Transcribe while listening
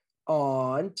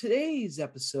On today's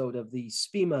episode of the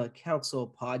SPEMA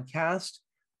Council podcast,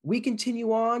 we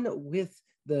continue on with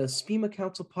the SPEMA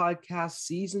Council podcast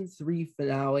season 3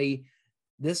 finale,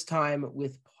 this time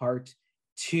with part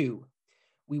 2.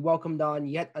 We welcomed on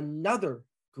yet another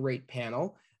great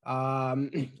panel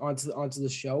onto the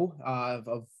show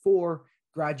of 4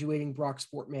 graduating Brock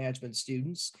Sport Management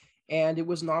students. And it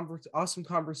was an awesome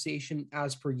conversation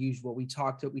as per usual. We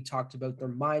talked about their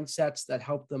mindsets that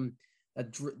help them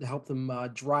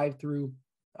drive through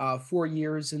 4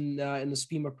 years in the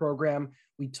SPEMA program.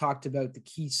 We talked about the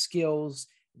key skills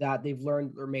that they've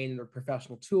learned that remain in their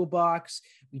professional toolbox.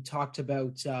 We talked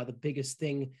about the biggest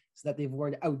thing that they've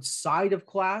learned outside of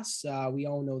class. We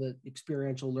all know that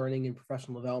experiential learning and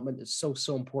professional development is so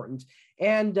important.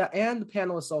 And the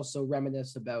panelists also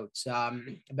reminisce about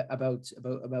the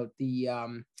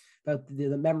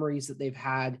memories that they've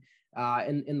had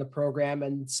in the program,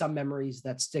 and some memories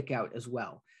that stick out as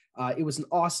well. It was an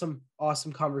awesome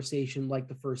conversation, like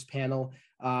the first panel.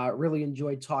 Really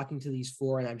enjoyed talking to these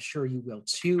 4, and I'm sure you will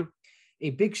too.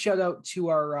 A big shout out to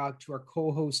our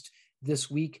co-host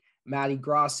this week, Maddie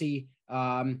Grossi.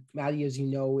 Maddie, as you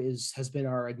know, has been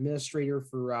our administrator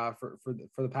for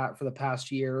the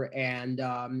past year, and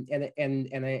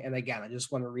again, I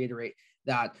just want to reiterate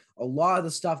that a lot of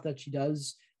the stuff that she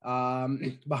does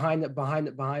behind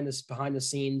the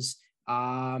scenes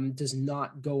does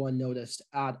not go unnoticed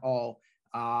at all.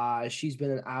 She's been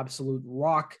an absolute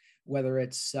rock, whether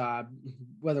it's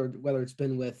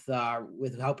been with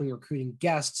helping recruiting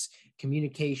guests,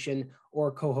 communication,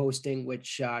 or co-hosting,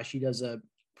 which she does a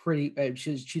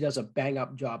bang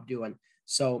up job doing.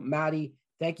 So Maddie,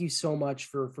 thank you so much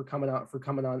for coming on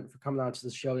to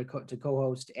the show to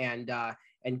co-host, and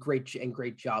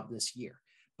great job this year.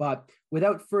 But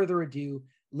without further ado,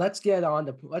 let's send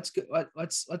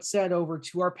over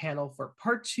to our panel for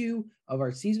part 2 of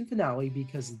our season finale,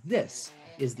 because this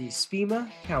is the SPEMA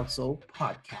Council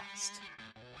podcast.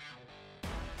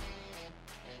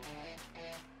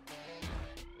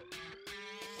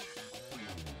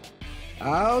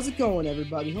 How's it going,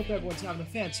 everybody? Hope everyone's having a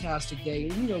fantastic day.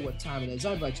 And you know what time it is.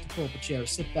 I invite you to pull up a chair,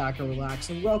 sit back and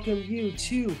relax, and welcome you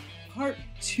to part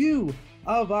 2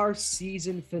 of our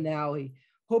season finale.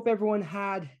 Hope everyone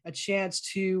had a chance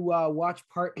to watch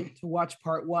part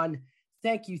 1.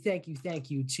 Thank you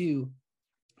to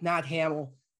Matt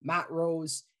Hamill, Matt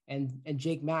Rose, and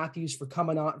Jake Matthews for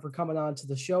coming on to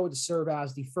the show to serve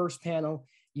as the first panel.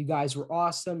 You guys were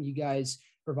awesome. You guys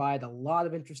provide a lot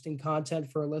of interesting content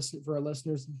for our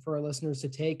listeners to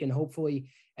take and hopefully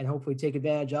take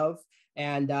advantage of.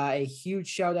 And a huge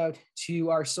shout out to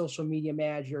our social media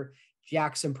manager,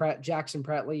 Jackson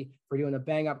Pretley, for doing a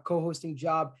bang up co-hosting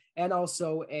job, and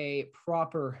also a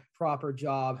proper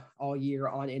job all year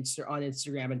on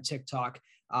Instagram and TikTok.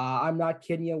 I'm not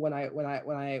kidding you when I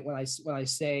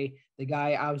say the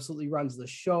guy absolutely runs the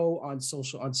show on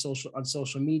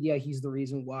social media. He's the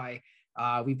reason why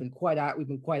we've been quite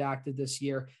active this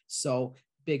year. So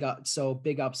big ups to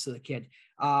the kid.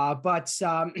 But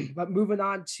moving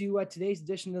on to today's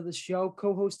edition of the show,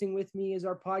 co-hosting with me is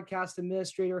our podcast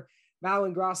administrator,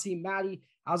 Madeline Grossi. Maddie,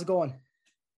 how's it going?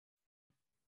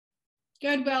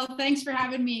 Good, Will. Thanks for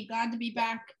having me. Glad to be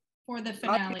back for the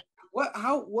finale.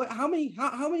 How many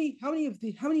of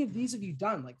these have you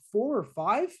done? Like 4 or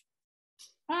 5?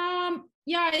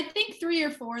 Yeah, I think 3 or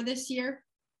 4 this year.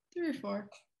 3 or 4.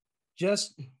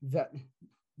 Just that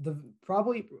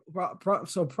probably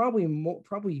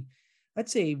I'd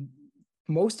say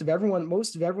most of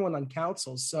everyone on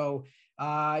council. So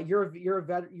you're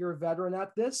a veteran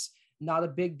at this. Not a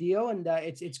big deal, and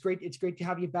it's great to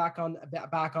have you back on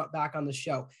the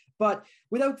show. But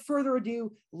without further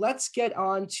ado, let's get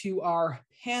on to our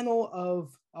panel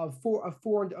of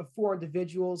four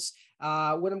individuals. What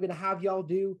I'm going to have y'all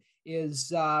do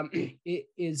is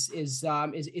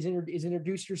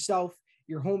introduce yourself,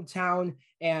 your hometown,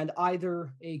 and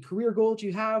either a career goal that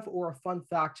you have or a fun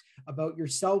fact about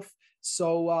yourself.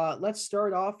 So let's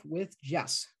start off with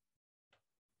Jess.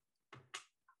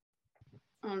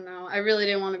 Oh no, I really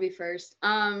didn't want to be first.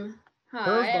 Hi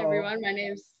everyone. My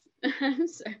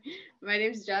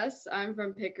name's Jess. I'm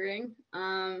from Pickering.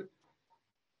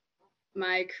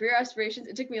 My career aspirations,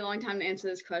 it took me a long time to answer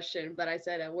this question, but I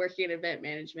said working in event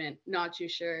management. Not too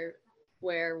sure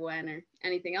where, when, or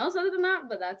anything else other than that,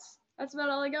 but that's about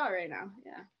all I got right now.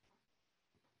 Yeah.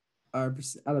 Out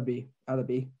of B.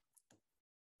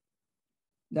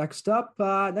 Next up,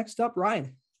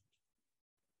 Ryan.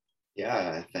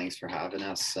 Yeah, thanks for having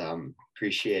us.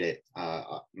 Appreciate it.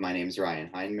 My name is Ryan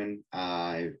Heineman.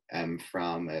 I am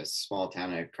from a small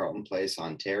town at Carleton Place,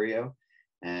 Ontario,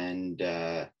 and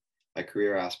a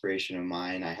career aspiration of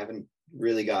mine. I haven't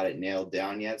really got it nailed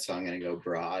down yet, so I'm going to go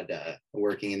broad,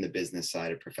 working in the business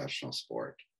side of professional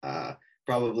sport.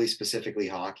 Probably specifically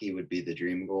hockey would be the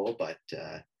dream goal, but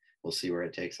we'll see where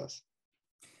it takes us.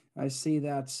 I see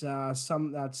that's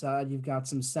you've got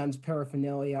some Sens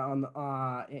paraphernalia on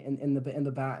in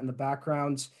the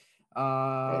background.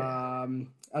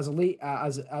 As a Leafs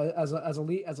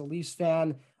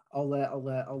fan, I'll let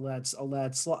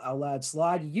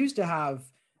slide. You used to have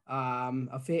a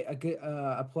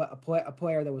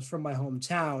player that was from my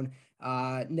hometown,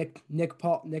 Nick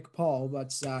Paul,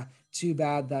 but too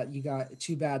bad that he got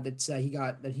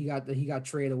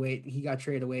traded away. He got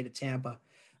traded away to Tampa.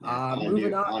 Yeah,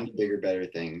 Moving on to bigger, better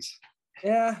things.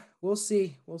 Yeah, we'll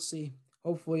see. Hopefully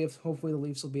the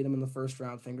Leafs will beat them in the first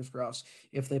round. Fingers crossed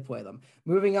if they play them.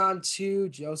 Moving on to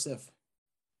Joseph.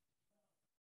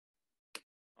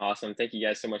 Awesome. Thank you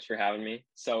guys so much for having me.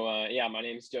 So my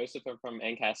name is Joseph. I'm from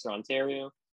Ancaster, Ontario.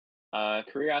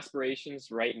 Career aspirations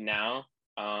right now,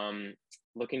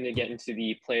 looking to get into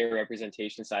the player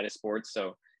representation side of sports.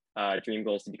 So dream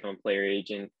goal is to become a player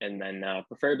agent, and then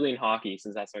preferably in hockey,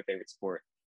 since that's my favorite sport.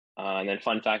 And then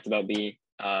fun fact about me,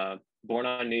 born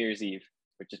on New Year's Eve,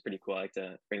 which is pretty cool. I like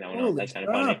to bring that one up. That's kind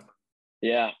of funny.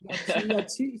 Yeah.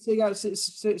 So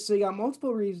you got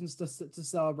multiple reasons to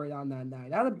celebrate on that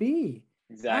night. That'd be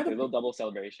exactly a little double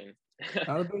celebration.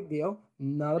 Not a big deal.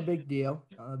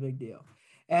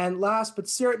 And last but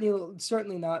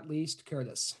certainly not least,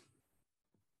 Curtis.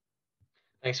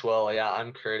 Thanks, Will. Yeah,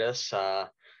 I'm Curtis. I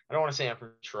don't want to say I'm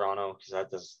from Toronto because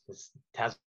that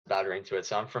has a bad ring to it.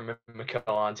 So I'm from McCall,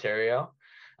 Ontario.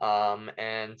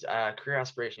 And career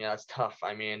aspiration, yeah, that's tough.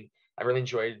 I mean, I really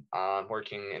enjoyed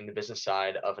working in the business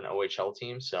side of an OHL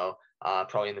team. So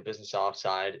probably in the business ops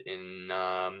side in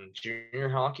junior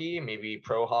hockey, maybe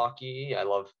pro hockey. I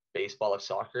love baseball, of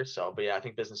soccer. So, but yeah, I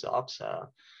think business ops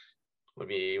would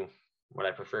be what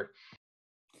I prefer.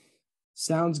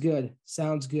 Sounds good.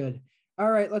 All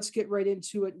right, let's get right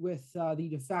into it with the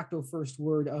de facto first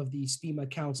word of the SPIMA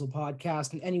Council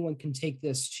podcast, and anyone can take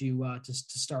this to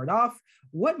start off.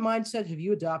 What mindset have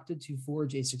you adopted to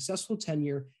forge a successful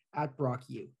tenure at Brock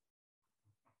U?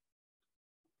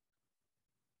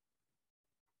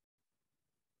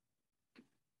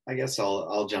 I guess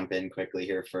I'll jump in quickly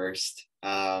here first.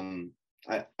 I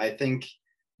think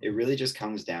it really just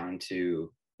comes down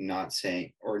to not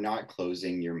saying or not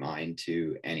closing your mind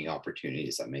to any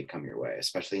opportunities that may come your way,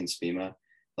 especially in SPIMA.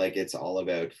 Like, it's all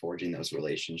about forging those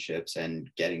relationships and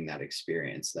getting that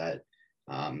experience that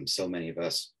so many of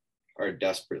us are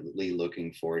desperately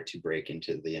looking for to break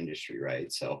into the industry,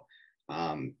 right? So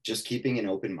just keeping an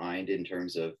open mind in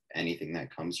terms of anything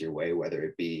that comes your way, whether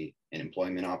it be an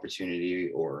employment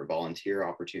opportunity or a volunteer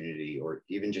opportunity, or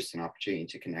even just an opportunity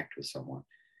to connect with someone.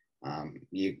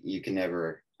 You can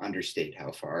never understate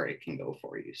how far it can go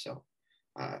for you. So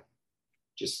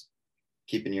just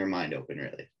keeping your mind open,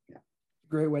 really. Yeah.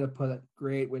 Great way to put it.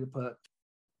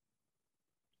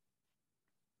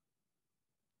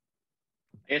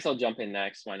 I guess I'll jump in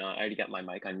next. Why not? I already got my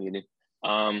mic unmuted.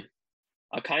 I'll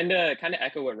kind of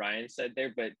echo what Ryan said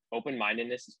there, but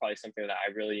open-mindedness is probably something that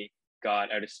I really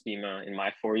got out of SPIMA in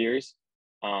my 4 years.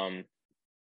 Going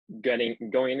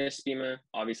into SPIMA,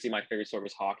 obviously my favorite sport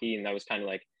was hockey, and that was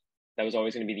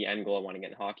always going to be the end goal. I want to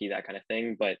get in hockey, that kind of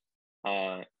thing. But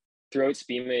throughout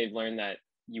SPIMA, I've learned that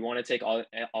you want to take all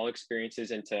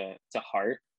experiences into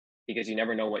heart, because you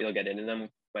never know what you'll get into them,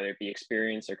 whether it be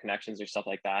experience or connections or stuff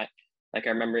like that. Like,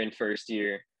 I remember in first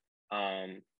year,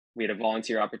 we had a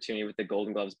volunteer opportunity with the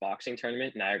Golden Gloves boxing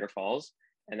tournament in Niagara Falls.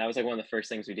 And that was like one of the first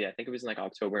things we did. I think it was in like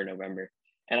October or November.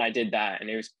 And I did that. And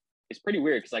it's pretty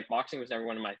weird, because like boxing was never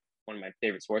one of my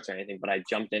favorite sports or anything, but I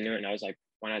jumped into it and I was like,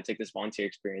 why not take this volunteer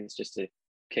experience just to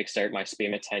kickstart my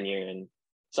SPIMA tenure and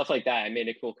stuff like that. I made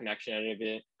a cool connection out of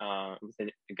it with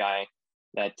a guy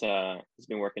that has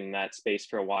been working in that space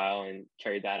for a while and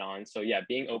carried that on. So yeah,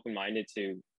 being open-minded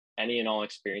to any and all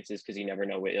experiences, because you never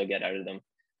know what you'll get out of them.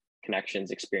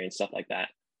 Connections, experience, stuff like that.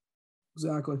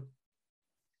 Exactly.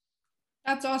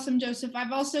 That's awesome, Joseph.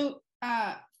 I've also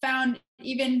found,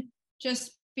 even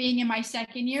just being in my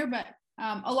second year, but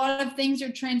a lot of things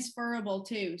are transferable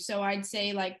too. So I'd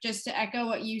say, like, just to echo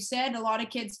what you said, a lot of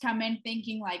kids come in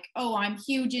thinking like, oh, I'm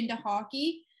huge into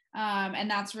hockey. And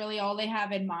that's really all they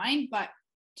have in mind. But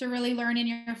to really learn in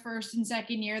your first and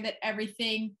second year that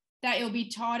everything that you'll be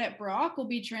taught at Brock will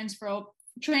be transferable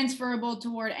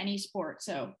toward any sport.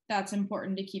 So that's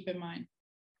important to keep in mind.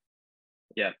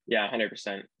 Yeah,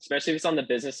 100%. Especially if it's on the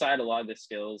business side, a lot of the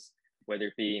skills, whether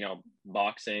it be,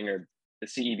 boxing or the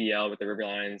CEBL with the River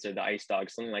Lions or the Ice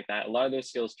Dogs, something like that. A lot of those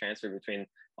skills transfer between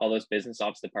all those business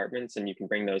ops departments, and you can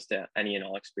bring those to any and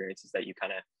all experiences that you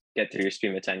kind of get through your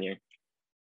SPIMA tenure.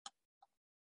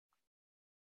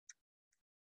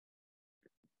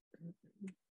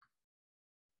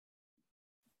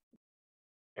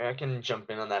 I can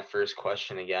jump in on that first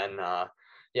question again.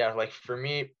 Yeah, like for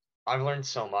me, I've learned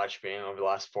so much being over the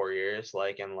last 4 years,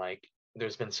 and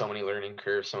there's been so many learning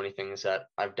curves, so many things that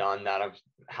I've done that I'm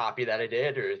happy that I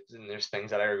did, and there's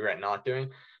things that I regret not doing.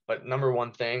 But number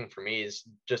one thing for me is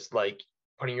just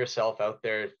putting yourself out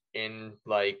there in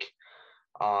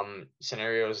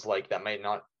scenarios that might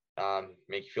not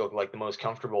make you feel the most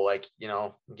comfortable,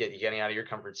 getting out of your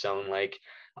comfort zone.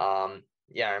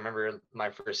 Yeah, I remember my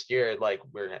first year,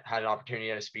 we had an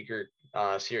opportunity at a speaker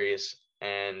series,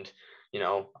 and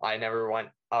I never went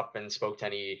up and spoke to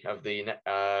any of the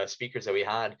speakers that we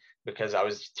had because I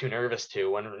was too nervous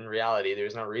to, when in reality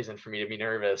there's no reason for me to be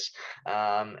nervous.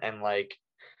 And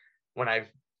when I've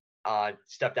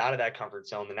stepped out of that comfort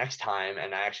zone the next time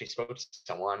and I actually spoke to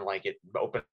someone, it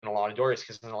opened a lot of doors,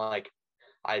 because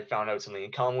I found out something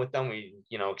in common with them. We,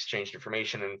 exchanged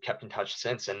information and kept in touch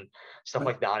since, and stuff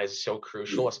like that is so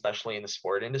crucial, especially in the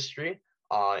sport industry,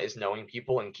 is knowing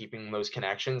people and keeping those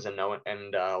connections and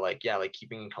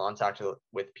keeping in contact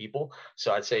with people.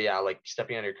 So I'd say,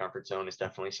 stepping out of your comfort zone is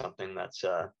definitely something that's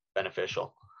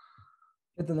beneficial.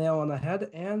 Hit the nail on the head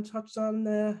and touched on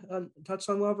one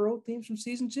of our old themes from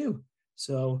season 2.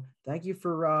 So thank you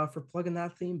for plugging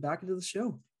that theme back into the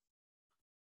show.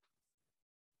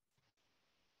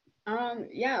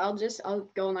 Yeah, I'll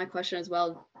go on that question as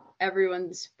well.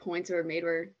 Everyone's points that were made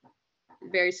were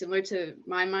very similar to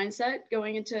my mindset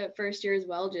going into first year as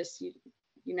well. Just you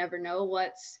never know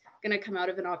what's going to come out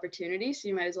of an opportunity, so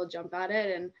you might as well jump at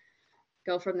it and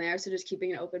go from there. So just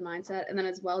keeping an open mindset, and then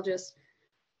as well just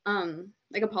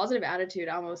a positive attitude,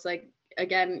 almost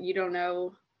again, you don't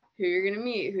know who you're going to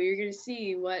meet, who you're going to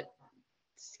see, what's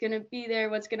going to be there,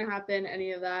 what's going to happen,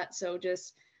 any of that. So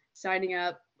just signing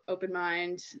up, open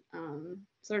mind,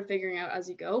 sort of figuring out as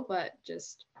you go, but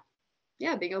just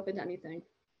being open to anything.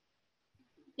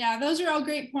 Yeah, those are all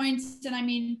great points. And I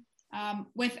mean,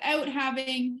 without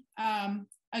having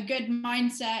a good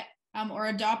mindset or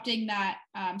adopting that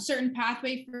certain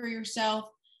pathway for yourself,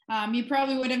 you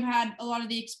probably would have had a lot of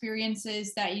the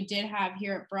experiences that you did have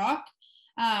here at Brock.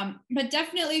 But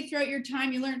definitely throughout your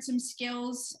time, you learned some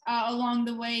skills along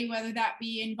the way, whether that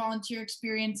be in volunteer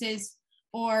experiences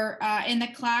or in the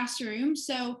classroom.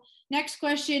 So next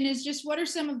question is just, what are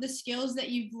some of the skills that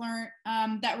you've learned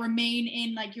that remain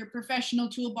in your professional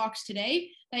toolbox today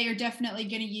that you're definitely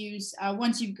going to use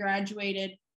once you've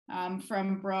graduated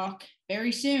from Brock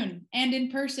very soon and in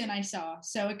person, I saw.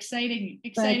 So exciting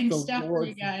stuff for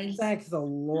you guys. Thank the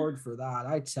Lord for that,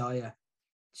 I tell you.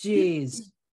 Jeez.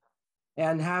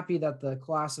 And happy that the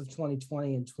class of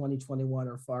 2020 and 2021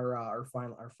 are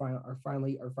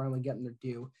finally getting their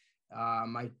due.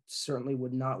 I certainly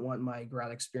would not want my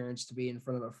grad experience to be in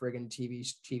front of a friggin'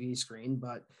 TV screen,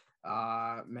 but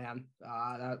man,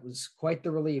 that was quite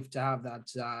the relief to have that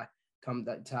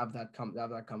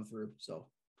come through. So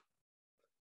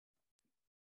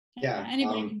yeah,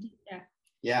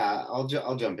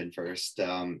 I'll jump in first.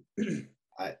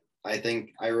 I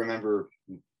think I remember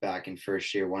back in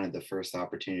first year, one of the first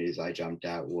opportunities I jumped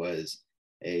at was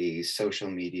a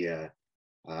social media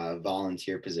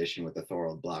volunteer position with the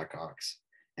Thorold Blackhawks,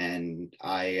 and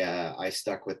I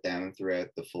stuck with them throughout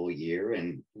the full year,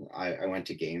 and I went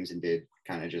to games and did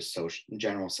kind of just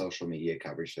general social media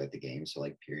coverage throughout the game, so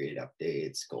period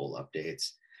updates, goal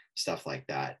updates, stuff like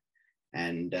that.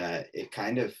 And it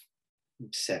kind of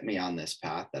set me on this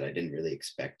path that I didn't really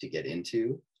expect to get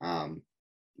into.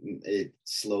 It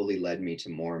slowly led me to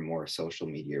more and more social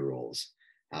media roles.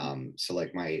 So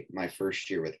my first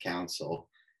year with council,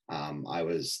 I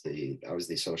was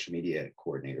the social media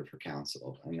coordinator for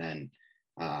council, and then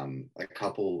a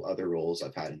couple other roles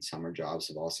I've had in summer jobs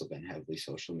have also been heavily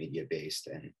social media based.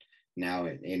 And now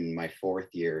in my 4th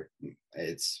year,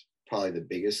 it's probably the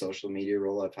biggest social media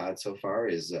role I've had so far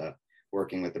is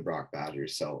working with the Brock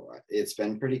Badgers. So it's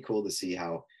been pretty cool to see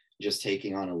how just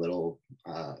taking on a little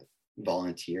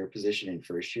volunteer position in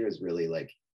first year has really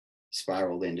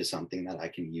spiraled into something that I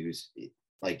can use,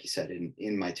 like you said,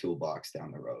 in my toolbox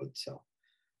down the road. So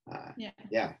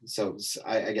so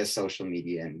I guess social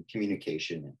media and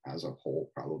communication as a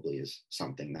whole probably is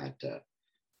something that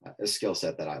a skill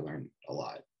set that I learned a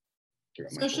lot.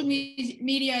 Social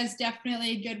media is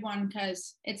definitely a good one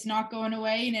because it's not going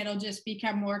away, and it'll just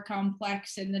become more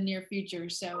complex in the near future.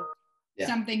 So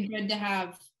something good to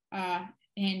have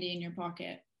handy in your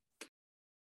pocket.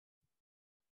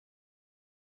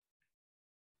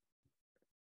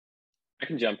 I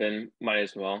can jump in, might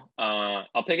as well.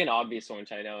 I'll pick an obvious one,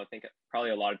 which I know I think probably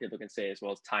a lot of people can say as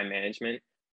well, as time management.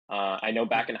 I know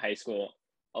back in high school,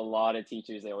 a lot of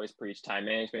teachers, they always preach time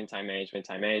management, time management,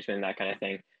 time management, that kind of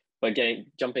thing. But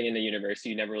jumping into university,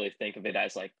 you never really think of it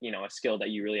as like, a skill that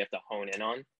you really have to hone in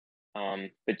on.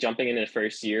 But jumping into the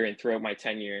first year and throughout my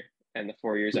tenure and the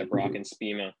 4 years at Brock and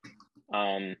SPIMA,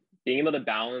 being able to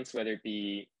balance, whether it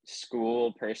be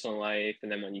school, personal life,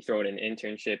 and then when you throw it in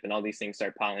internship and all these things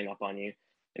start piling up on you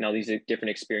and all these different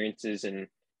experiences and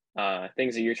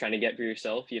things that you're trying to get for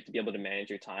yourself, you have to be able to manage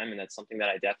your time. And that's something that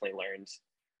I definitely learned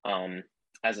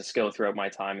as a skill throughout my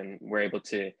time. And we're able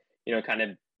to, kind of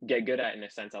get good at it. In a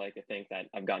sense, I like to think that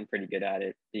I've gotten pretty good at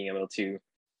it, being able to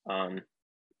kind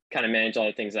of manage all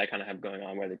the things that I kind of have going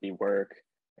on, whether it be work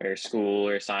or school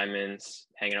or assignments,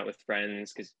 hanging out with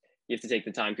friends, because you have to take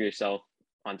the time for yourself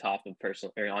on top of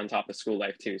personal or on top of school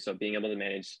life too. So being able to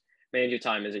manage your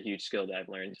time is a huge skill that I've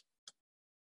learned.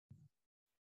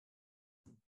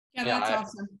 Yeah, that's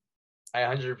awesome. I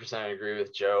 100% agree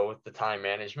with Joe with the time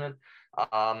management.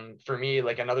 For me,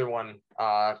 like another one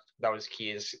that was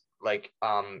key is like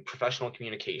professional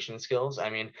communication skills. I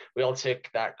mean, we all took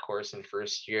that course in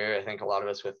first year. I think a lot of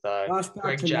us with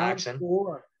Greg Jackson.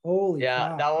 Holy yeah,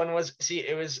 crap. That one was,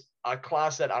 it was a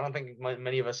class that I don't think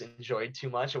many of us enjoyed too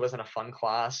much. It wasn't a fun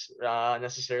class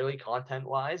necessarily content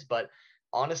wise, but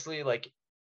honestly, like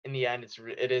in the end,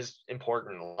 it is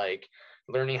important. Like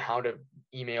learning how to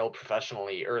email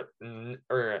professionally or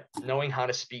knowing how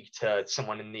to speak to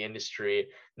someone in the industry,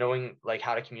 knowing like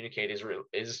how to communicate is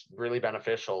really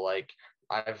beneficial. Like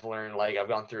I've learned, like I've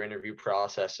gone through interview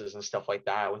processes and stuff like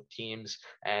that with teams,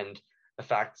 and the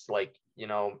fact like,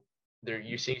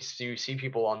 you see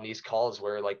people on these calls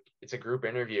where like it's a group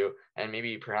interview and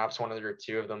maybe perhaps one or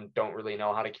two of them don't really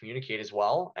know how to communicate as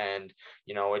well, and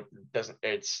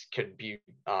could be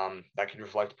that could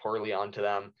reflect poorly onto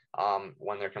them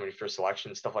when they're coming for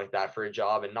selection, stuff like that for a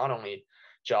job. And not only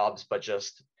jobs, but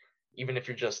just even if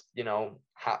you're just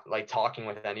like talking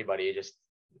with anybody, just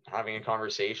having a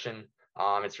conversation,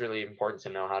 it's really important to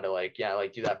know how to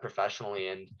do that professionally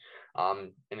and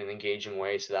in an engaging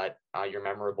way, so that you're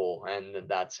memorable and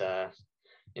that's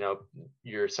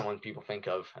you're someone people think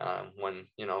of when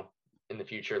in the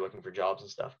future looking for jobs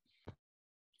and stuff.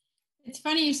 It's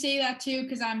funny you say that too,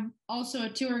 because I'm also a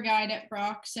tour guide at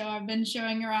Brock, so I've been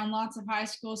showing around lots of high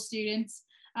school students.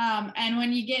 And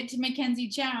when you get to Mackenzie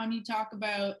Chown, you talk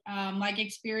about like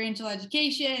experiential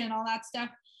education and all that stuff.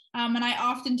 And I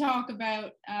often talk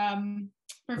about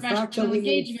professional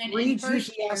engagement in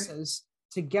first year.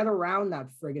 To get around that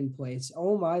friggin' place.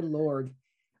 Oh my Lord.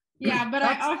 Yeah, but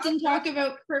I often talk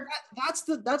about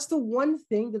that's the one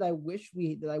thing that I wish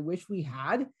we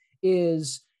had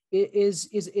is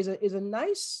a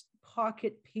nice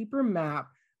pocket paper map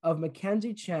of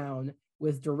Mackenzie Chown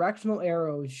with directional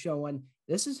arrows showing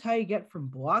this is how you get from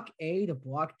block A to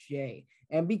block J.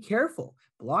 And be careful,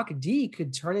 block D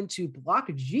could turn into block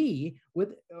G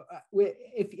with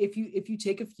if you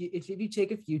take a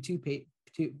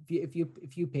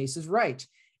few paces right.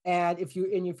 And if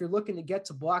you're looking to get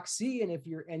to block C and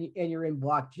you're in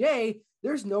block J,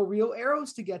 there's no real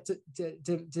arrows to get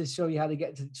to show you how to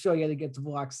get to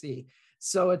block C.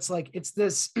 So it's like it's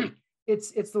the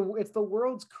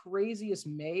world's craziest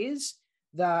maze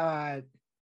that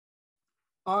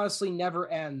honestly never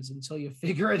ends until you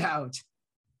figure it out.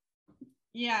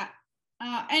 Yeah.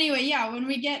 Anyway, yeah, when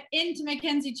we get into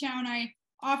Mackenzie Chown, I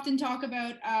often talk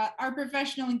about our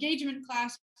professional engagement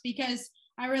class, because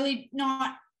I really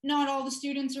not all the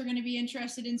students are going to be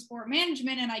interested in sport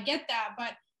management, and I get that,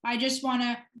 but I just want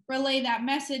to relay that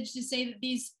message to say that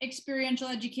these experiential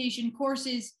education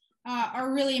courses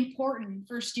are really important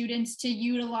for students to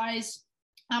utilize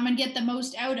and get the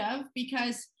most out of,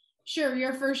 because sure,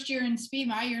 your first year in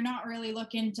SPIMA, you're not really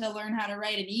looking to learn how to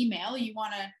write an email. You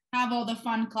want to have all the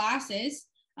fun classes.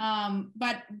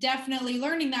 But definitely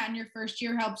learning that in your first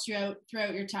year helps you out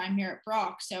throughout your time here at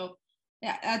Brock. So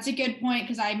yeah, that's a good point,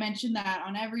 because I mentioned that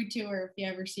on every tour if you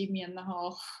ever see me in the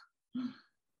hall.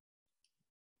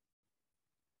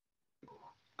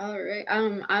 All right.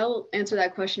 I'll answer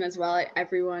that question as well.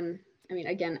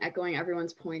 Again, echoing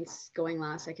everyone's points, going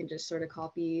last, I can just sort of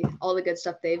copy all the good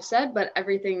stuff they've said, but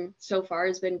everything so far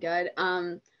has been good.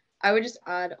 I would just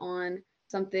add on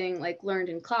something like learned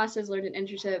in classes, learned in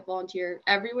internship, volunteer,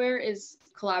 everywhere is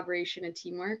collaboration and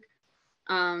teamwork.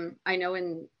 I know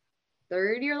in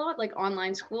third year, like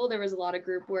online school, there was a lot of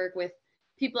group work with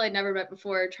people I'd never met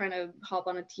before, trying to hop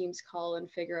on a Teams call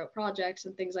and figure out projects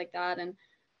and things like that. And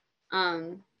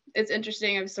it's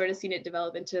interesting. I've sort of seen it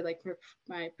develop into like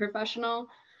my professional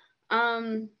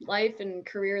life and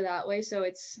career that way. So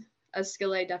it's a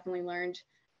skill I definitely learned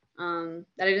that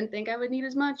I didn't think I would need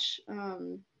as much,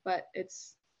 but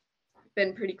it's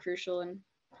been pretty crucial, and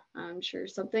I'm sure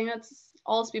something that's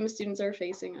all SPEMA students are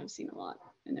facing. I've seen a lot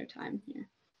in their time here.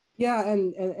 Yeah,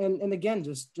 and again,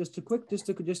 just to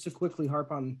quickly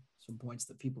harp on some points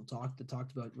that people talked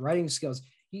about writing skills.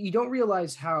 You don't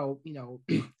realize how,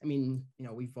 I mean,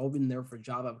 we've all been there for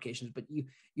job applications, but you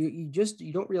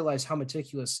don't realize how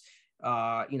meticulous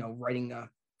writing a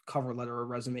cover letter or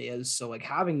resume is. So like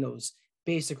having those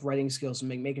basic writing skills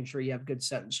and making sure you have good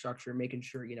sentence structure, making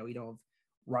sure you don't have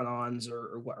run-ons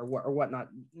or whatnot,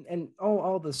 and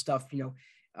all the stuff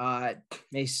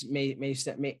may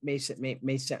sound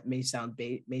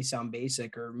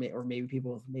basic, or maybe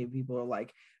people are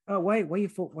like, oh, why are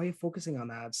you focusing on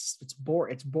that? It's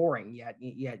boring. Yet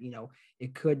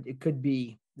it could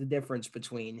be the difference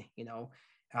between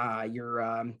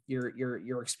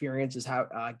your experience is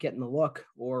how getting the look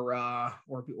or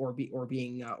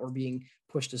being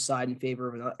pushed aside in favor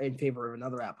of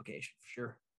another application, for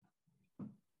sure.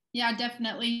 Yeah,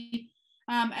 definitely.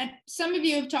 And some of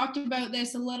you have talked about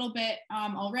this a little bit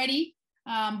already,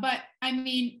 but I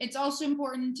mean, it's also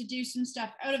important to do some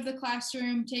stuff out of the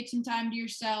classroom, take some time to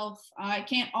yourself. It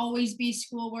can't always be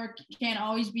schoolwork, it can't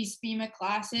always be SPEMA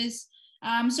classes.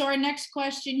 So our next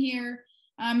question here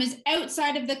is,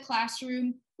 outside of the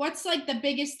classroom, what's like the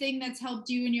biggest thing that's helped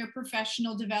you in your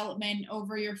professional development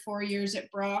over your 4 years at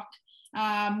Brock?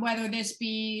 Whether this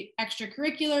be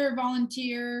extracurricular,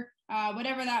 volunteer,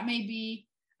 whatever that may be.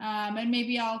 And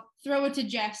maybe I'll throw it to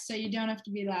Jess so you don't have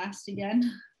to be last again.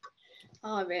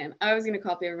 Oh man, I was gonna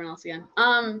copy everyone else again.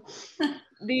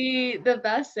 The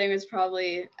best thing was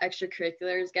probably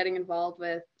extracurriculars, getting involved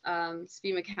with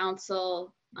SPEMA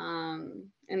Council.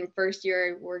 In first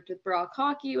year, I worked with Brock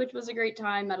Hockey, which was a great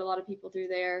time. Met a lot of people through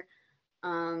there.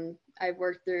 I've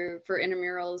worked for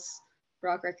intramurals,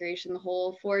 Brock Recreation the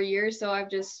whole 4 years, so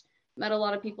I've just met a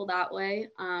lot of people that way.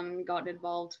 Gotten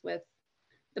involved with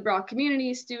the Brock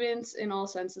community, students in all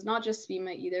senses, not just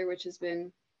SPEMA either, which has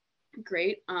been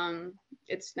great.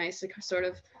 It's nice to sort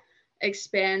of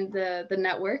expand the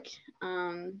network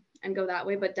and go that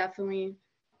way, but definitely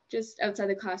just outside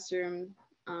the classroom,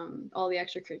 all the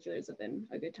extracurriculars have been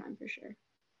a good time for sure.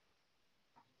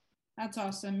 That's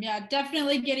awesome. Yeah,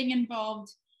 definitely getting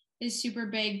involved is super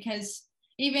big, because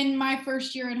even my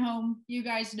first year at home, you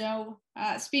guys know,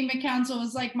 SPEMA Council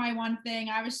was like my one thing.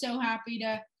 I was so happy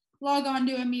to log on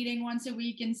to a meeting once a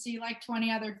week and see like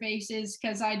 20 other faces,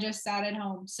 because I just sat at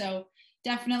home. So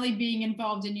definitely being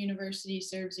involved in university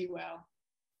serves you well.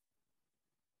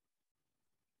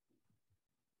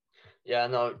 Yeah,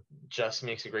 no, Jess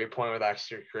makes a great point with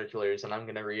extracurriculars, and I'm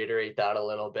going to reiterate that a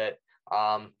little bit.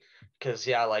 Because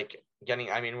yeah, like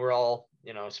we're all,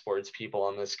 sports people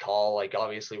on this call. Like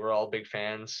obviously we're all big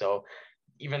fans. So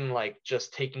even like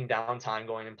just taking down time,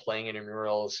 going and playing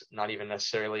intramurals, not even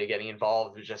necessarily getting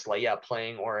involved, but just like, yeah,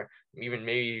 playing, or even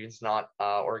maybe it's not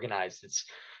organized. It's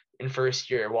in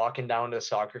first year, walking down to the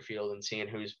soccer field and seeing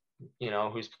who's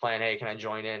playing. Hey, can I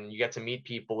join in? You get to meet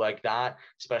people like that,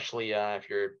 especially if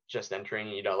you're just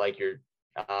entering,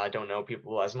 don't know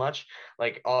people as much.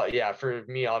 Like, yeah, for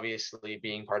me, obviously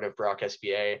being part of Brock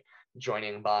SBA,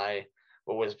 joining by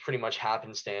what was pretty much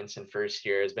happenstance in first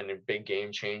year has been a big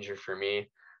game changer for me.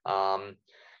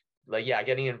 Like, yeah,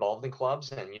 getting involved in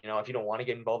clubs, and if you don't want to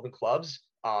get involved in clubs,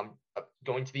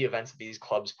 going to the events that these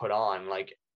clubs put on,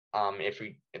 like if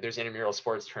there's intramural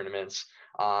sports tournaments,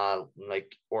 or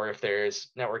if there's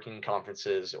networking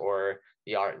conferences, or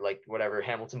the art, like whatever,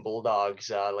 Hamilton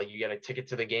Bulldogs, like you get a ticket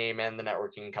to the game and the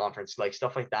networking conference, like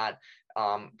stuff like that.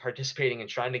 Participating and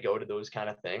trying to go to those kind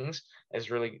of things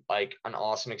is really like an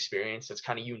awesome experience. It's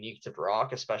kind of unique to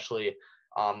Brock, especially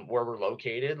where we're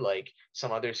located. Like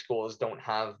some other schools don't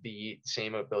have the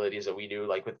same abilities that we do,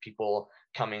 like with people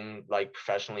coming like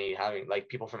professionally, having like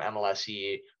people from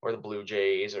MLSE or the Blue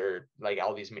Jays, or like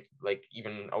all these like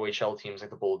even OHL teams like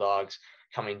the Bulldogs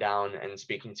coming down and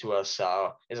speaking to us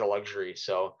is a luxury.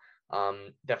 So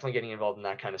definitely getting involved in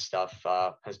that kind of stuff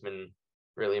has been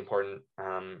really important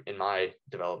in my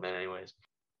development anyways.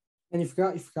 And you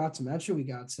forgot to mention we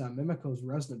got Mimico's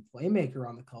resident playmaker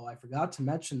on the call. I forgot to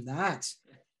mention that.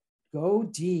 Go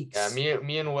Deeks. Yeah,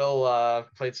 me and Will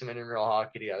played some intramural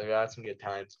hockey together. We had some good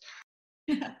times.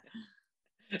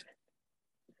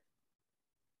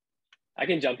 I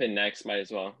can jump in next, might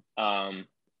as well.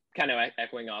 Kind of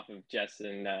echoing off of Jess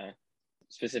and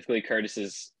specifically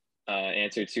Curtis's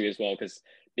answer too as well, because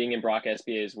being in Brock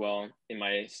SBA as well,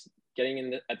 getting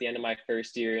in at the end of my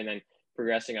first year, and then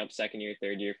progressing up second year,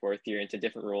 third year, fourth year into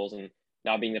different roles, and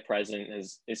now being the president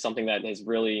is something that has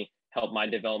really helped my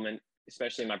development,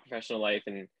 especially in my professional life,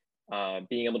 and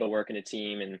being able to work in a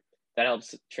team, and that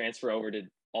helps transfer over to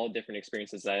all different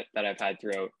experiences that I've had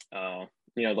throughout,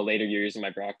 the later years of my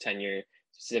Brock tenure,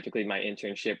 specifically my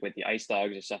internship with the Ice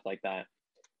Dogs or stuff like that.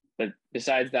 But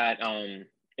besides that,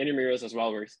 intramurals as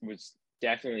well was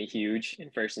definitely huge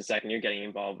in first and second year, getting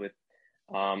involved with,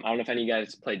 I don't know if any of you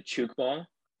guys played chook ball.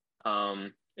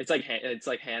 It's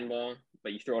like handball,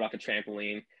 but you throw it off a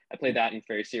trampoline. I played that in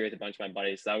first year with a bunch of my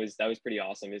buddies. So that was pretty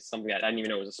awesome. It's something I didn't even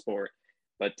know was a sport,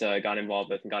 but got involved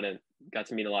with and got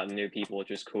to meet a lot of new people, which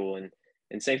was cool.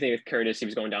 And same thing with Curtis. He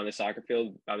was going down the soccer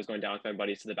field. I was going down with my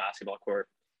buddies to the basketball court,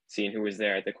 seeing who was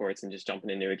there at the courts and just jumping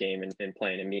into a game and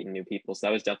playing and meeting new people. So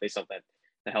that was definitely something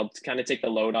that helped kind of take the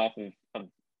load off of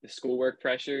the schoolwork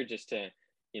pressure, just to,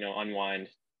 unwind,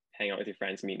 hang out with your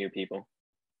friends, meet new people.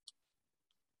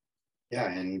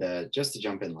 Yeah, and just to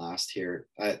jump in last here,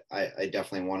 I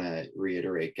definitely want to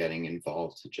reiterate getting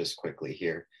involved just quickly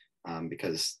here,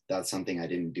 because that's something I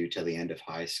didn't do till the end of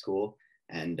high school,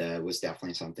 and was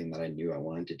definitely something that I knew I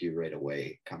wanted to do right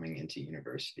away coming into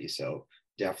university. So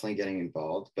definitely getting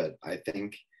involved. But I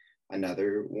think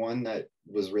another one that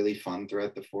was really fun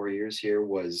throughout the 4 years here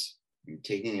was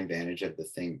taking advantage of the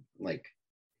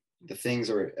things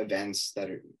or events that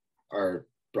are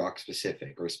Brock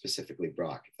specific, or specifically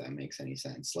Brock, if that makes any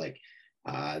sense, like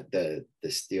the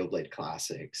Steel Blade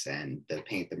Classics and the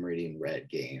Paint the Meridian Red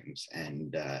games,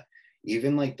 and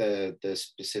even like the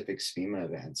specific SPIMA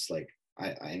events. Like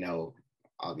I know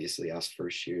obviously us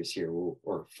first years here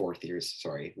or fourth years,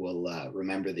 sorry, will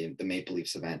remember the Maple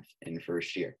Leafs event in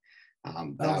first year.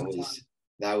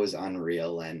 That was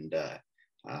unreal, and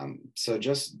so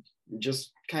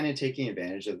just kind of taking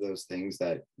advantage of those things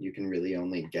that you can really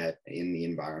only get in the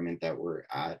environment that we're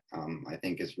at, I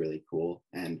think is really cool.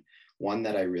 And one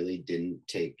that I really didn't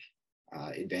take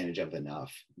advantage of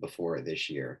enough before this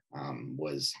year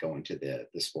was going to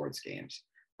the sports games.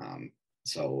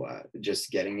 So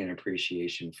just getting an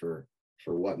appreciation for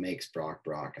what makes Brock,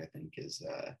 I think is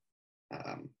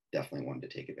definitely one to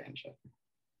take advantage of.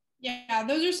 Yeah,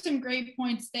 those are some great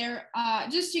points there.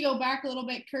 Just to go back a little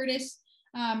bit, Curtis,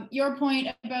 your point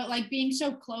about like being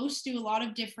so close to a lot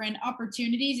of different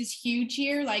opportunities is huge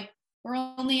here. Like we're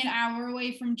only an hour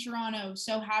away from Toronto,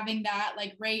 so having that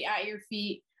like right at your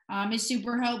feet is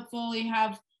super helpful. You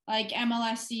have like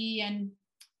MLSE and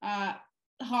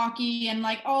hockey and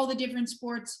like all the different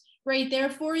sports right there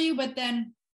for you. But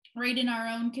then right in our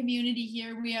own community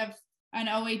here, we have an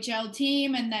OHL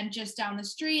team, and then just down the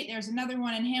street, there's another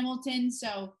one in Hamilton.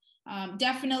 So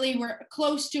definitely we're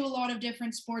close to a lot of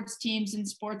different sports teams and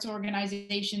sports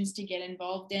organizations to get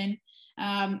involved in.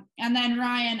 And then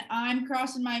Ryan, I'm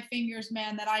crossing my fingers,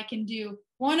 man, that I can do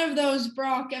one of those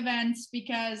Brock events,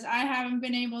 because I haven't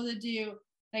been able to do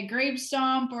the Grape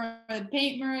Stomp or the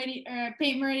Paint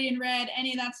Meridian Red,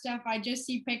 any of that stuff. I just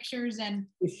see pictures, and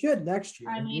we should next year.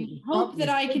 I mean, hope that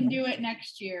I can do it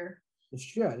next year. It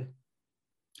should.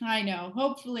 I know,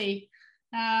 hopefully.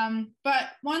 But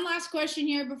one last question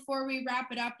here before we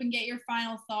wrap it up and get your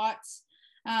final thoughts.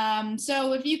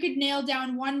 So if you could nail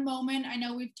down one moment, I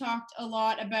know we've talked a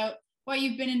lot about what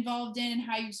you've been involved in and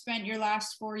how you've spent your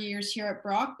last 4 years here at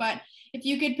Brock, but if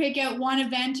you could pick out one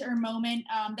event or moment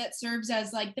that serves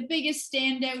as like the biggest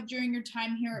standout during your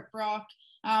time here at Brock,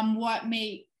 what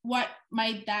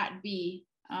might that be?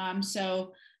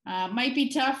 So might be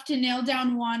tough to nail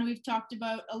down one. We've talked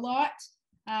about a lot.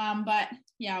 But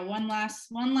yeah, one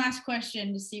last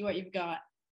question to see what you've got.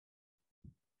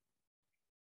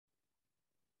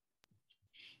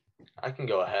 I can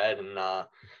go ahead, and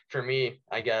for me,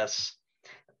 I guess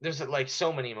there's like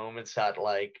so many moments that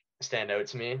like stand out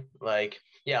to me. Like,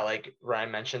 yeah, like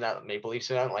Ryan mentioned that Maple Leafs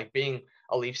event, like being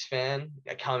a Leafs fan,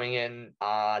 coming in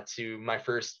to my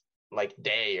first like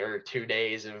day or 2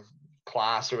 days of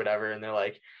class or whatever, and they're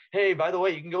like, hey, by the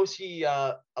way, you can go see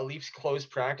a Leafs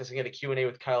closed practice and get a Q&A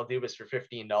with Kyle Dubas for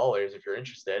 $15 if you're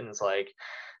interested. And it's like,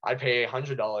 I'd pay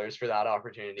 $100 for that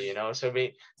opportunity, So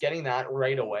getting that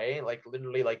right away, like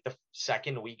literally like the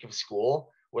second week of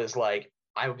school was like,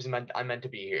 I meant to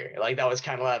be here. Like that was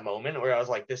kind of that moment where I was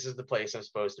like, this is the place I'm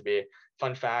supposed to be.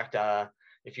 Fun fact,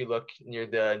 if you look near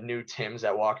the new Tim's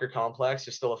at Walker Complex,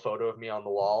 there's still a photo of me on the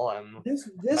wall. This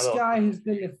guy has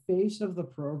been the face of the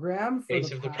program for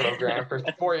the program for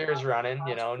 4 years running.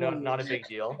 Not a big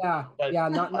deal. Yeah,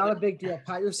 not a big deal.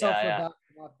 Pat yourself on the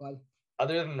back, bud.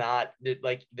 Other than that,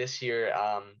 like this year,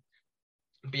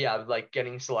 but yeah, like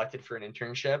getting selected for an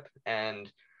internship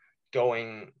and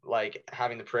going, like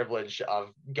having the privilege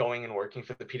of going and working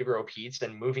for the Peterborough Petes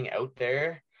and moving out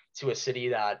there to a city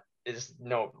that is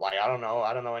no, like, I don't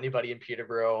know anybody in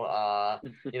Peterborough.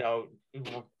 You know,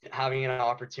 having an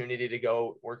opportunity to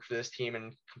go work for this team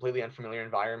in completely unfamiliar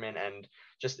environment and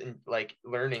just like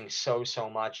learning so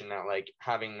much, and that like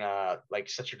having like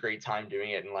such a great time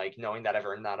doing it, and like knowing that I've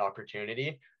earned that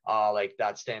opportunity, like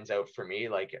that stands out for me,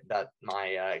 like that my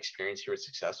experience here was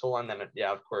successful. And then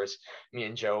yeah, of course, me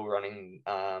and Joe running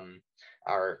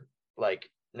our like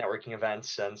networking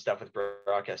events and stuff with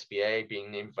Brock SBA,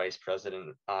 being named vice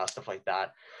president, stuff like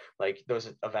that. Like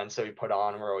those events that we put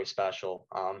on were always special.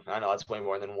 I know it's way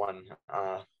more than one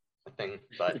thing,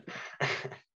 but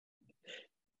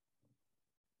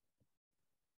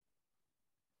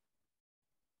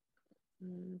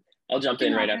I'll jump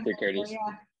in right after Curtis.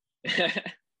 Yeah.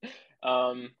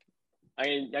 I'm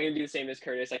gonna do the same as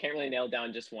Curtis. I can't really nail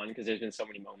down just one because there's been so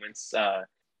many moments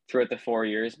throughout the 4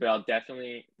 years, but I'll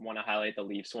definitely want to highlight the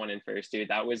Leafs one in first year.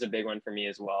 That was a big one for me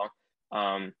as well.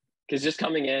 Because just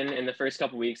coming in the first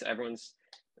couple of weeks, everyone's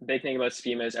big thing about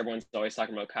Spima is everyone's always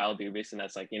talking about Kyle Dubas, and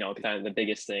that's like, you know, kind of the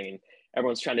biggest thing. And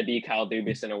everyone's trying to be Kyle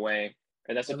Dubas in a way,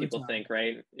 or that's what people think,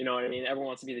 right? You know what I mean? Everyone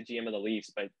wants to be the GM of the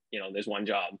Leafs, but you know, there's one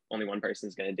job, only one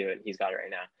person's going to do it, and he's got it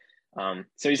right now.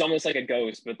 So he's almost like a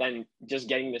ghost. But then just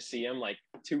getting to see him like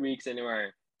 2 weeks into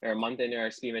or a month into our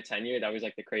Spima tenure, that was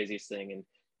like the craziest thing, and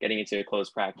getting into a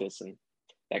close practice and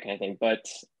that kind of thing. But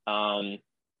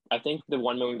I think the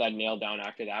one moment that I nailed down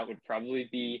after that would probably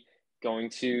be going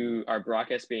to our Brock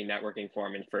SBA networking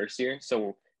forum in first year.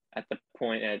 So at the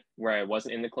point where I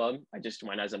wasn't in the club, I just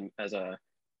went as a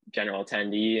general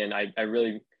attendee, and I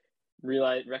really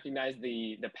recognized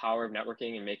the power of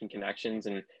networking and making connections.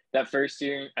 And that first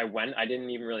year I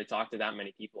didn't even really talk to that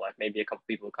many people, like maybe a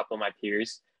couple of my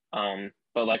peers.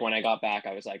 But like when I got back,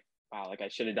 I was like, wow, like I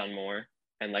should have done more.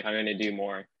 And like, I'm going to do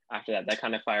more after that. That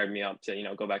kind of fired me up to, you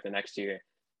know, go back the next year,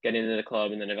 get into the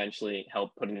club, and then eventually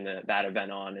help putting that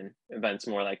event on and events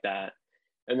more like that.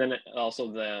 And then also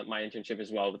my internship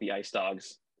as well with the Ice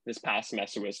Dogs this past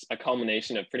semester was a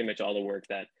culmination of pretty much all the work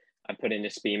that I put into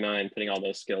Spima and putting all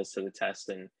those skills to the test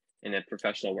and in a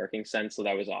professional working sense. So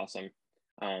that was awesome.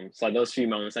 So those few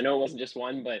moments, I know it wasn't just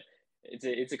one, but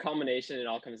it's a culmination. It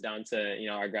all comes down to, you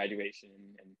know, our graduation,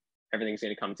 and everything's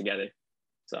going to come together.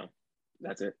 So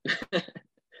that's it.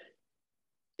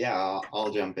 Yeah,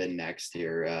 I'll jump in next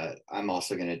here. I'm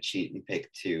also going to cheat and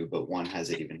pick two, but one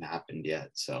hasn't even happened yet.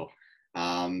 So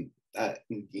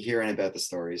hearing about the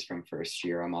stories from first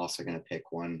year, I'm also going to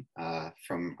pick one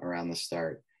from around the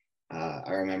start.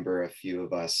 I remember a few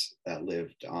of us that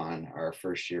lived on our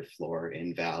first year floor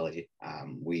in Valley.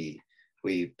 We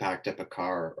packed up a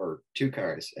car or 2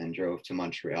 cars and drove to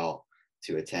Montreal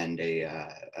to attend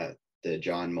the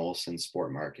John Molson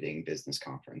Sport Marketing Business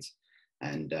Conference.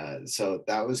 And so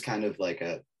that was kind of like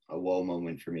a whoa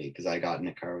moment for me, because I got in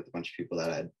a car with a bunch of people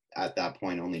that I'd at that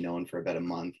point only known for about a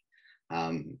month.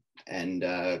 And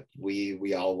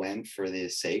we all went for the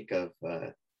sake of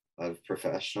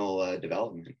professional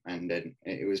development, and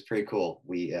it was pretty cool.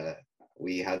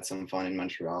 We had some fun in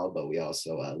Montreal, but we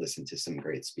also listened to some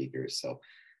great speakers. So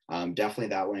definitely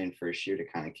that one in first year to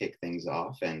kind of kick things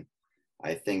off. And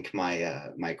I think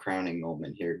my crowning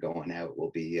moment here going out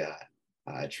will be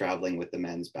traveling with the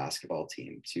men's basketball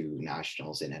team to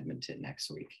nationals in Edmonton next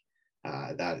week.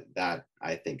 That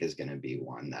I think is going to be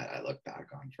one that I look back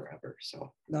on forever.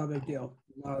 So not a big deal.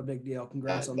 Not a big deal.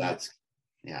 Congrats on that.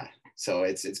 Yeah. So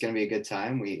it's going to be a good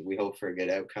time. We hope for a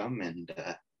good outcome, and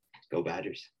go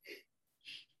Badgers.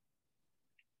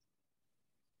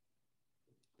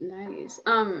 Nice.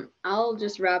 I'll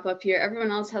just wrap up here.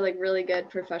 Everyone else had like really good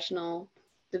professional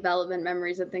development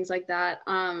memories and things like that.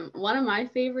 One of my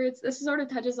favorites, this sort of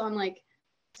touches on like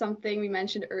something we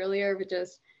mentioned earlier, but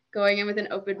just going in with an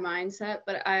open mindset.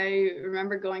 But I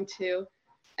remember going to,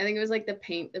 I think it was like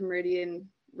the Meridian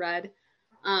Red,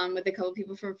 with a couple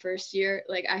people from first year.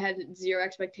 Like I had zero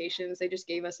expectations. They just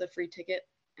gave us a free ticket,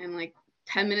 and like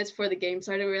 10 minutes before the game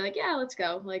started, we were like, yeah, let's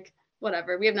go. Like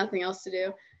whatever, we have nothing else to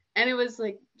do. And it was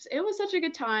such a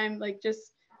good time. Like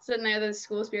just sitting there, the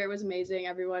school spirit was amazing.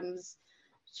 Everyone was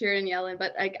cheering and yelling,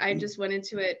 but I just went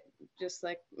into it just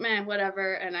like, man,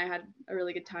 whatever. And I had a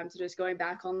really good time. So just going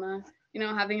back on the,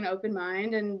 having an open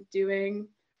mind and doing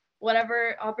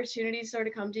whatever opportunities sort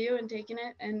of come to you and taking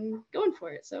it and going for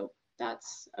it. So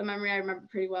that's a memory I remember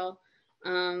pretty well.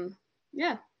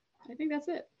 Yeah, I think that's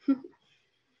it.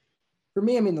 For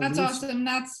me, I mean, that's awesome.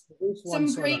 That's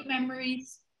some great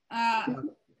memories.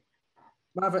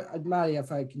 Maddie, if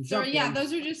I can jump in.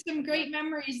 Those are just some great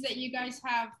memories that you guys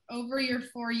have over your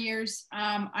 4 years.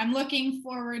 I'm looking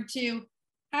forward to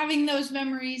having those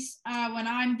memories when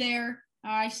I'm there.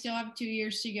 I still have 2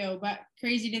 years to go, but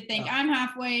crazy to think I'm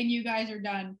halfway and you guys are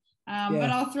done. But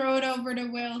I'll throw it over to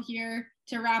Will here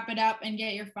to wrap it up and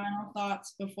get your final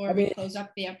thoughts before we close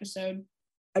up the episode.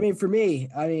 I mean, for me,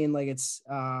 like it's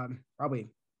probably,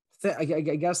 I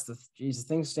guess the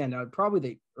things stand out. Probably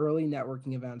the early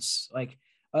networking events, like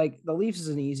the Leafs is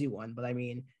an easy one, but I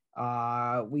mean,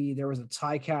 there was a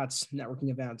Ticats networking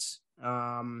event.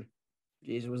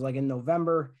 It was like in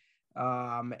November,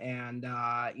 and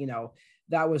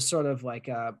that was sort of like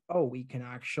we can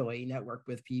actually network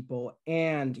with people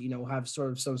and have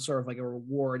some sort of like a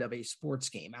reward of a sports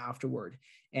game afterward.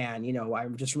 And I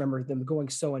just remember them going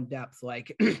so in depth,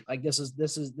 like like this is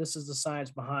the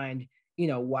science behind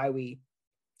why we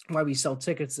sell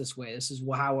tickets this way. This is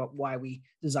why we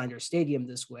designed our stadium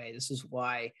this way. This is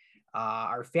why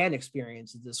our fan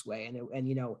experience is this way.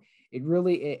 It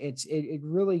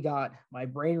really got my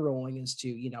brain rolling as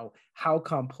to how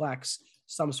complex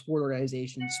some sport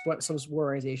organizations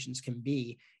can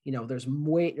be. There's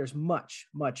much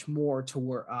more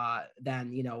to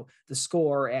than the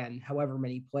score and however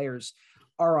many players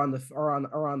are on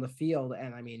the field.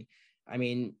 And I mean,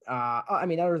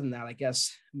 other than that, I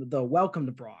guess the welcome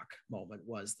to Brock moment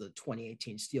was the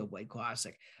 2018 Steel Blade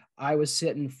Classic. I was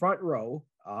sitting front row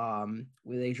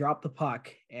where they dropped the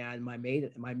puck, and my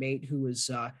mate who was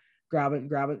grabbing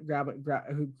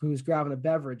a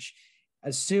beverage,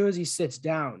 as soon as he sits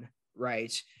down,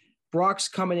 right, Brock's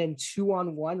coming in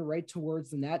 2-on-1 right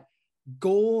towards the net,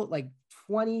 goal like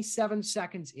 27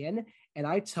 seconds in. And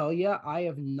I tell you,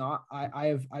 I've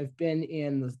been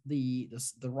in the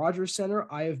Rogers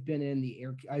Center. I've been in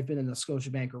the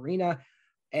Scotiabank Arena,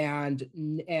 and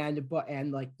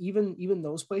like even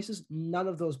those places, none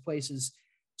of those places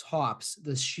tops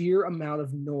the sheer amount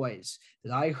of noise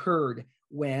that I heard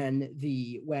when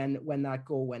that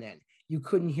goal went in. You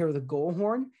couldn't hear the goal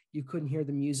horn. You couldn't hear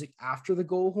the music after the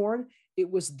goal horn. It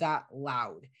was that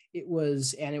loud.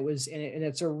 It's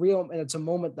a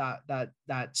moment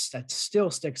that still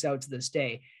sticks out to this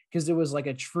day, because it was like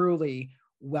a truly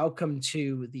welcome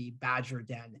to the Badger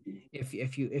Den,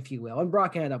 if you will. And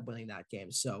Brock ended up winning that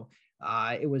game, so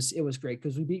it was great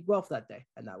because we beat Guelph that day,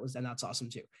 and that's awesome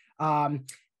too.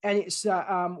 And it's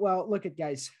well, look at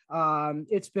guys,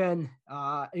 it's been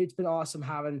awesome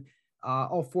having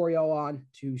all four of y'all on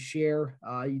to share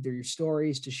either your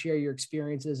stories, to share your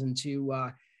experiences, and to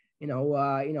have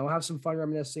some fun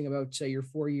reminiscing about your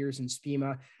 4 years in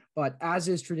SPIMA. But as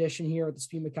is tradition here at the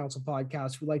SPIMA Council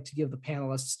podcast, we like to give the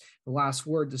panelists the last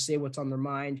word to say what's on their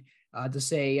mind, to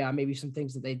say maybe some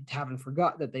things that they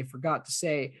forgot to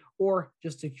say, or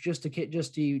just a case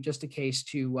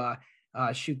to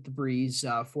shoot the breeze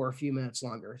for a few minutes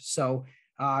longer. So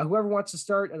whoever wants to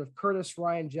start, out of Curtis,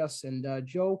 Ryan, Jess, and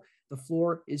Joe, the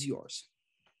floor is yours.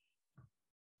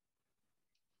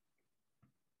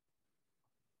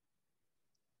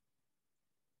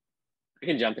 I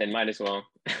can jump in, might as well.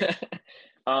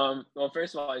 Well,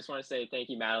 first of all, I just want to say thank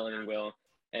you, Madeline and Will,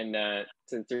 and to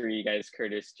the three of you guys,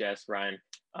 Curtis, Jess, Ryan.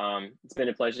 It's been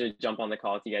a pleasure to jump on the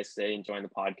call with you guys today and join the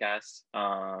podcast.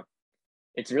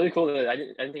 It's really cool that I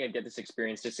didn't think I'd get this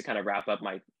experience just to kind of wrap up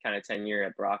my kind of tenure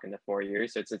at Brock in the 4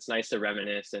 years. So it's nice to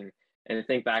reminisce and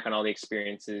think back on all the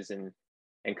experiences and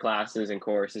classes and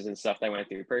courses and stuff that I went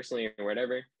through personally or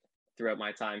whatever throughout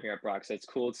my time here at Brock. So it's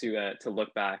cool to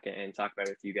look back and talk about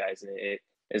it with you guys. And it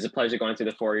is a pleasure going through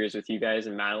the 4 years with you guys.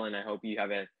 And Madeline, I hope you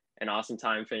have an awesome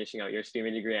time finishing out your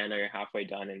SPIMA degree. I know you're halfway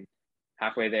done and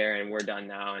halfway there, and we're done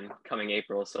now and coming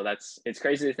April. So it's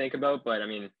crazy to think about, but I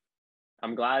mean,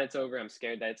 I'm glad it's over. I'm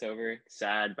scared that it's over.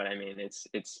 Sad, but I mean, it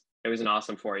was an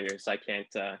awesome 4 years. So I can't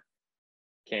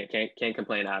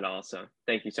complain at all. So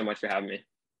thank you so much for having me.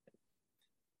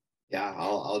 Yeah,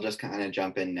 I'll just kind of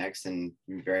jump in next and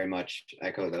very much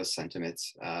echo those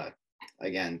sentiments.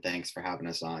 Again, thanks for having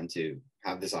us on to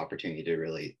have this opportunity to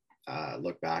really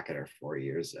look back at our 4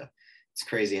 years. It's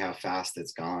crazy how fast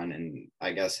it's gone. And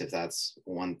I guess if that's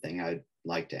one thing I'd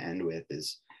like to end with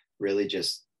is really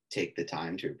just take the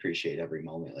time to appreciate every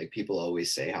moment. Like, people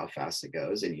always say how fast it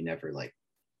goes, and you never like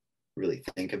really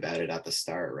think about it at the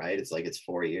start, right? It's like, it's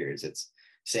 4 years. It's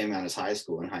same amount as high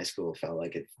school, and high school felt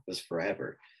like it was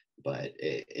forever, but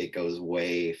it goes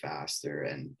way faster.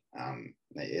 And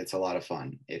it's a lot of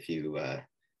fun if you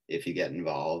get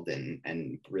involved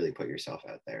and really put yourself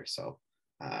out there. So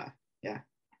yeah,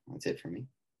 that's it for me.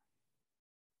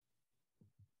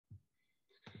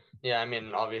 Yeah, I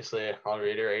mean, obviously, I'll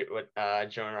reiterate what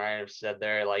Joe and Ryan have said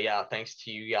there. Like, yeah, thanks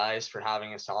to you guys for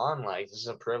having us on. Like, this is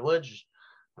a privilege.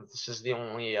 This is the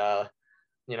only,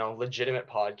 legitimate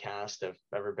podcast I've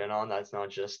ever been on. That's not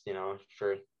just,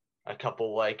 for a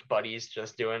couple like buddies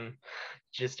just doing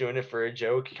it for a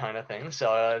joke kind of thing.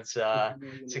 So it's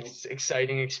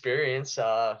exciting experience.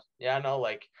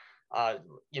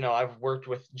 I've worked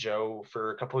with Joe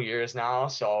for a couple of years now,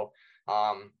 so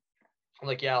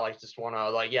just want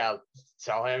to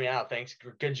tell him, thanks,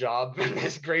 good job,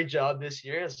 this great job this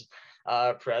year as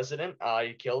president.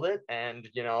 You killed it, and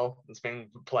it's been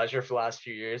a pleasure for the last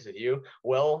few years with you.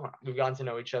 Will, we've gotten to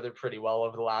know each other pretty well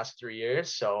over the last 3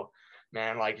 years, so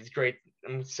man, it's great.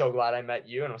 I'm so glad I met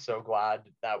you, and I'm so glad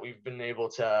that we've been able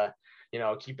to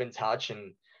keep in touch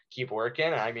and keep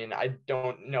working. I mean, I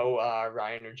don't know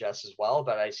Ryan or Jess as well,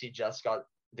 but I see Jess got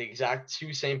the exact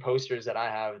 2 same posters that I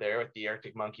have there with the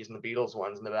Arctic Monkeys and the Beatles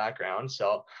ones in the background.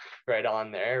 So right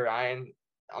on there. Ryan,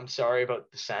 I'm sorry about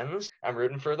the Sens. I'm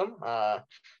rooting for them.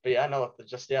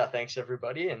 Thanks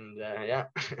everybody. And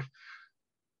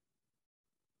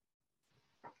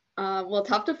Well,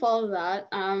 tough to follow that.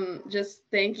 Just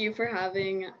thank you for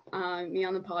having me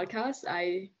on the podcast.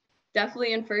 I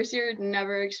definitely in first year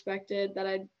never expected that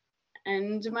I'd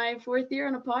end my 4th year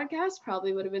on a podcast.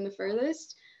 Probably would have been the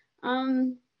furthest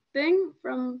thing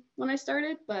from when I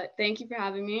started, but thank you for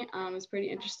having me. It was pretty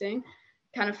interesting.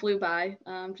 Kind of flew by,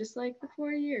 just like the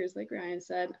 4 years, like Ryan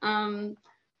said.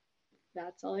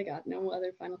 That's all I got. No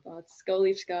other final thoughts. Go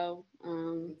Leafs, go.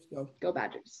 Go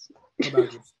Badgers. Go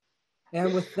Badgers.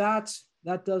 And with that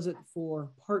does it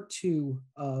for part 2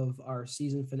 of our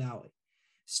season finale.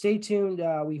 Stay tuned.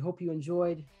 We hope you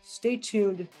enjoyed. Stay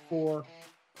tuned for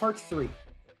part 3,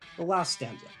 the last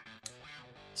stanza.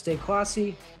 Stay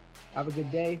classy. Have a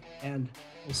good day, and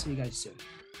we'll see you guys soon.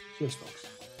 Cheers,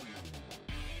 folks.